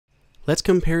let's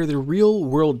compare the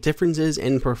real-world differences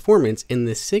in performance in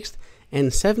the 6th and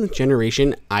 7th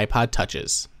generation iPod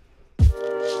Touches.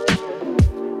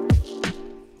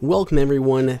 Welcome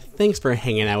everyone, thanks for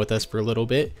hanging out with us for a little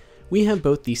bit. We have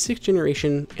both the 6th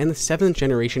generation and the 7th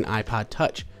generation iPod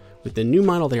Touch, with the new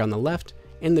model there on the left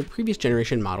and the previous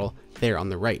generation model there on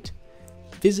the right.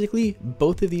 Physically,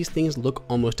 both of these things look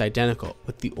almost identical,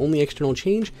 with the only external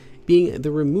change being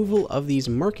the removal of these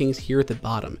markings here at the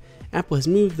bottom. Apple has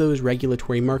moved those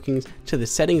regulatory markings to the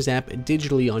Settings app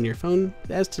digitally on your phone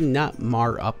as to not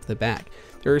mar up the back.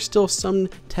 There are still some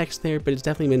text there, but it's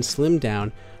definitely been slimmed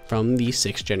down from the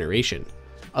 6th generation.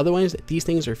 Otherwise, these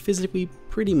things are physically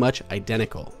pretty much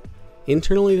identical.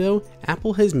 Internally though,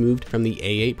 Apple has moved from the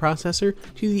A8 processor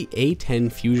to the A10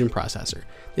 Fusion processor,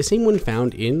 the same one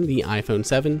found in the iPhone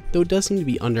 7, though it does seem to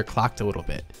be underclocked a little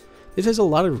bit. This has a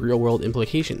lot of real-world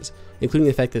implications, including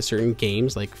the fact that certain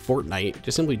games like Fortnite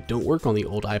just simply don't work on the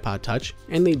old iPod Touch,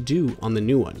 and they do on the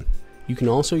new one. You can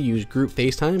also use group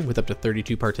FaceTime with up to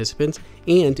 32 participants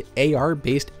and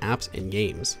AR-based apps and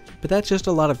games. But that's just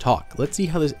a lot of talk. Let's see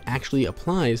how this actually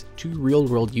applies to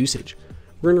real-world usage.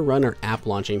 We're going to run our app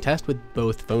launching test with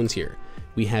both phones here.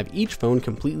 We have each phone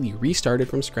completely restarted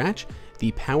from scratch,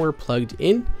 the power plugged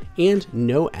in, and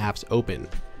no apps open.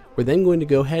 We're then going to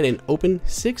go ahead and open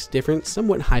 6 different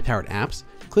somewhat high-powered apps: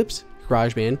 Clips,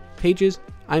 GarageBand, Pages,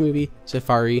 iMovie,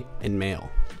 Safari, and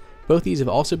Mail. Both these have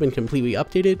also been completely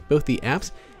updated, both the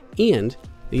apps and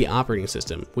the operating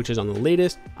system, which is on the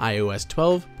latest iOS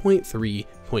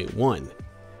 12.3.1.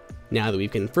 Now that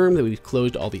we've confirmed that we've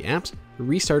closed all the apps,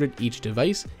 restarted each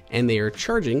device, and they are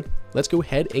charging, let's go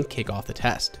ahead and kick off the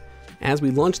test. As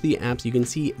we launch the apps, you can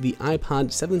see the iPod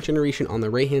 7th generation on the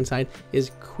right hand side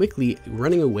is quickly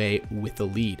running away with the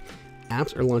lead.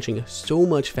 Apps are launching so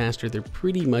much faster, they're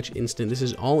pretty much instant. This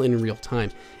is all in real time,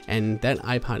 and that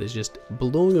iPod is just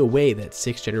blowing away that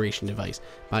 6th generation device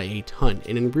by a ton.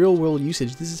 And in real world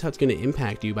usage, this is how it's going to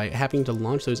impact you by having to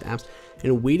launch those apps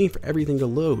and waiting for everything to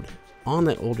load on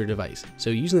that older device. So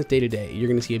using this day to day, you're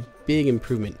going to see a big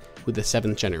improvement with the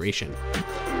 7th generation.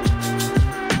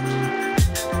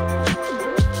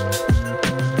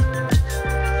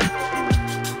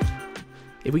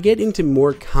 If we get into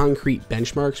more concrete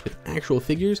benchmarks with actual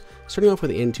figures, starting off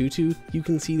with Antutu, you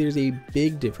can see there's a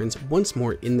big difference once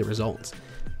more in the results.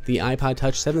 The iPod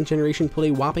Touch 7th generation pulled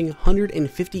a whopping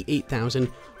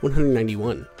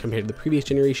 158,191 compared to the previous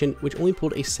generation, which only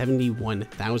pulled a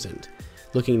 71,000.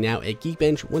 Looking now at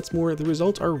Geekbench, once more, the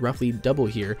results are roughly double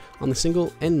here on the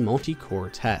single and multi-core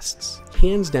tests.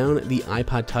 Hands down, the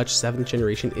iPod Touch 7th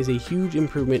generation is a huge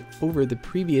improvement over the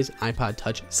previous iPod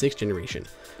Touch 6th generation.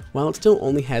 While it still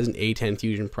only has an A10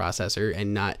 Fusion processor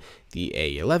and not the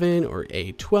A11 or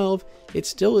A12, it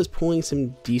still is pulling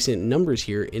some decent numbers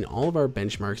here in all of our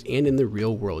benchmarks and in the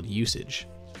real world usage.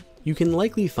 You can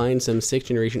likely find some 6th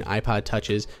generation iPod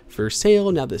Touches for sale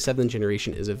now that 7th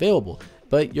generation is available,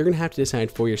 but you're going to have to decide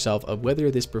for yourself of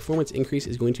whether this performance increase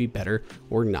is going to be better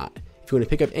or not. If you want to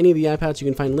pick up any of the iPods, you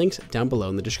can find links down below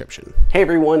in the description. Hey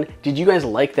everyone, did you guys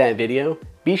like that video?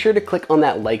 Be sure to click on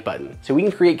that like button so we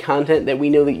can create content that we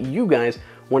know that you guys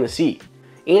want to see.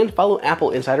 And follow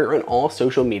AppleInsider on all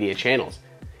social media channels.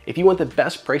 If you want the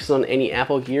best prices on any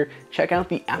Apple gear, check out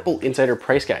the AppleInsider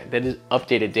price guide that is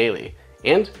updated daily.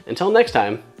 And until next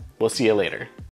time, we'll see you later.